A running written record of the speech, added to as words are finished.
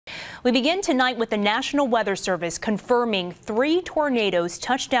We begin tonight with the National Weather Service confirming 3 tornadoes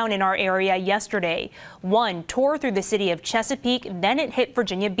touched down in our area yesterday. One tore through the city of Chesapeake, then it hit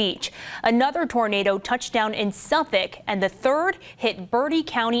Virginia Beach. Another tornado touched down in Suffolk, and the third hit Bertie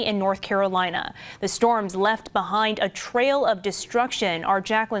County in North Carolina. The storms left behind a trail of destruction. Our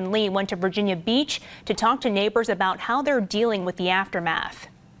Jacqueline Lee went to Virginia Beach to talk to neighbors about how they're dealing with the aftermath.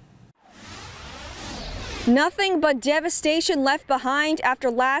 Nothing but devastation left behind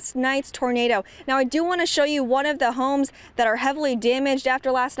after last night's tornado. Now, I do want to show you one of the homes that are heavily damaged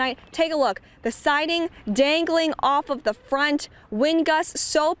after last night. Take a look. The siding dangling off of the front. Wind gusts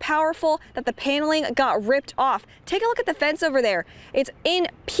so powerful that the paneling got ripped off. Take a look at the fence over there. It's in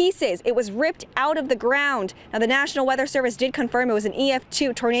pieces. It was ripped out of the ground. Now, the National Weather Service did confirm it was an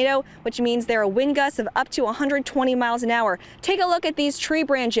EF2 tornado, which means there are wind gusts of up to 120 miles an hour. Take a look at these tree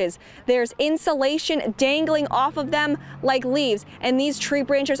branches. There's insulation dangling off of them like leaves, and these tree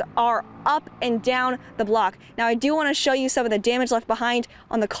branches are up and down the block. Now, I do want to show you some of the damage left behind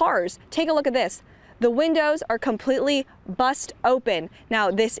on the cars. Take a look at this. The windows are completely bust open.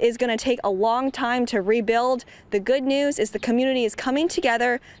 Now, this is going to take a long time to rebuild. The good news is the community is coming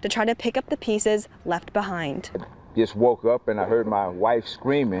together to try to pick up the pieces left behind. Just woke up and I heard my wife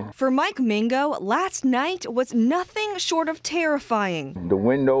screaming. For Mike Mingo, last night was nothing short of terrifying. The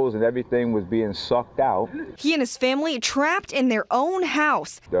windows and everything was being sucked out. He and his family trapped in their own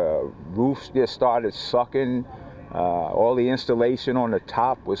house. The roofs just started sucking. All the insulation on the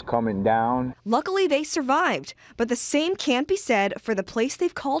top was coming down. Luckily, they survived, but the same can't be said for the place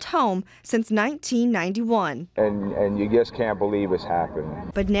they've called home since 1991. And you just can't believe it's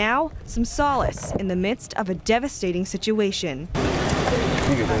happened. But now, some solace in the midst of a devastating situation.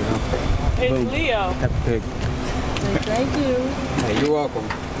 Hey, Leo. Thank you. Hey, you're welcome.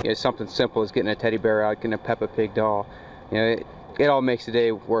 It's something simple as getting a teddy bear out, getting a Peppa Pig doll. You know, it all makes the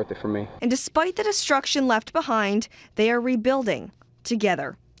day worth it for me. And despite the destruction left behind, they are rebuilding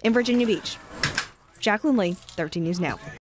together in Virginia Beach. Jacqueline Lee, 13 News Now.